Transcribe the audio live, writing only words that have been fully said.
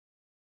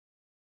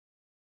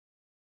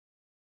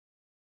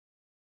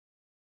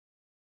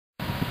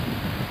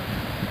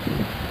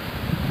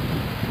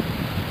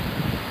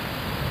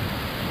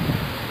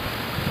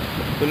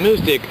The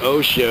mystic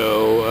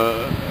Osho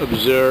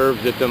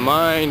observed that the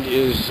mind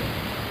is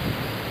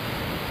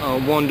a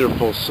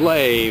wonderful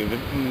slave,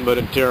 but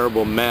a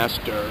terrible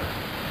master.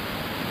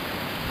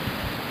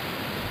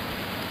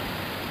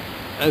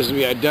 As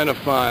we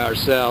identify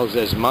ourselves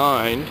as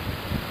mind,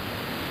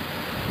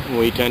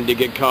 we tend to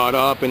get caught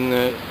up in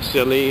the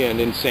silly and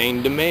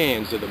insane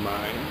demands of the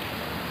mind.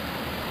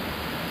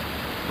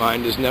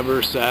 Mind is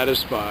never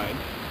satisfied.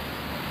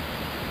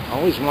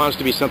 Always wants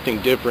to be something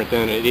different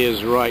than it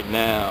is right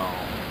now.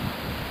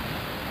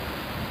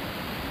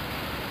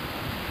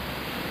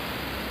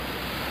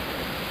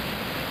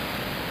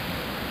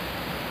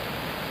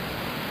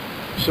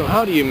 So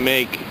how do you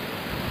make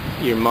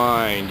your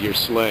mind your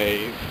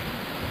slave?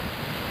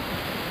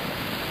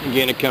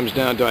 Again, it comes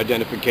down to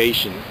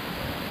identification.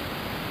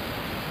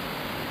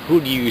 Who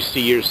do you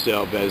see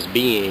yourself as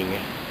being?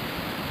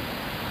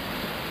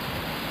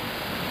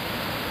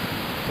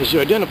 As you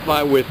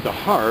identify with the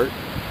heart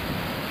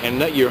and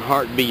let your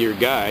heart be your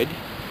guide,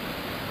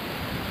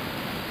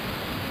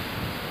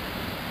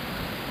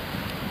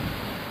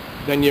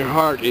 then your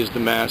heart is the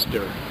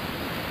master.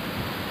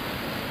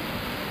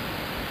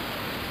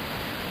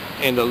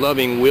 And the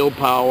loving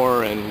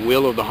willpower and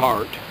will of the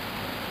heart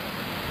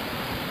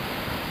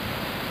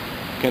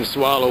can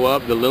swallow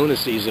up the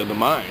lunacies of the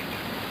mind.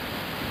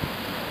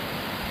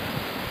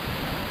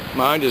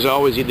 Mind is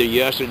always either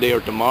yesterday or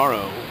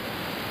tomorrow.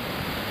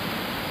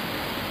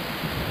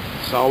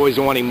 It's always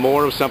wanting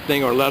more of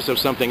something or less of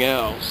something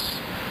else.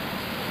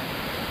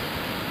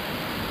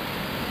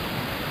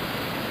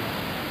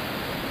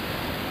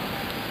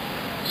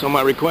 So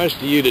my request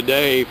to you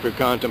today for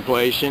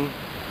contemplation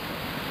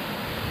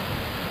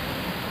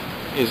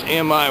is,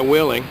 am I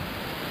willing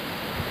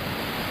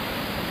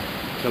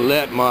to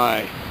let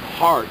my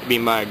heart be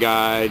my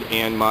guide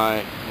and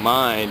my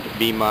mind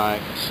be my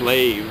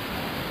slave?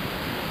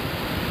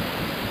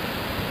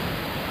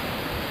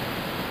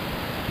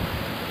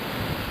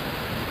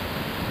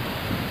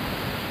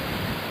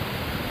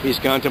 Please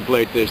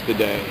contemplate this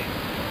today.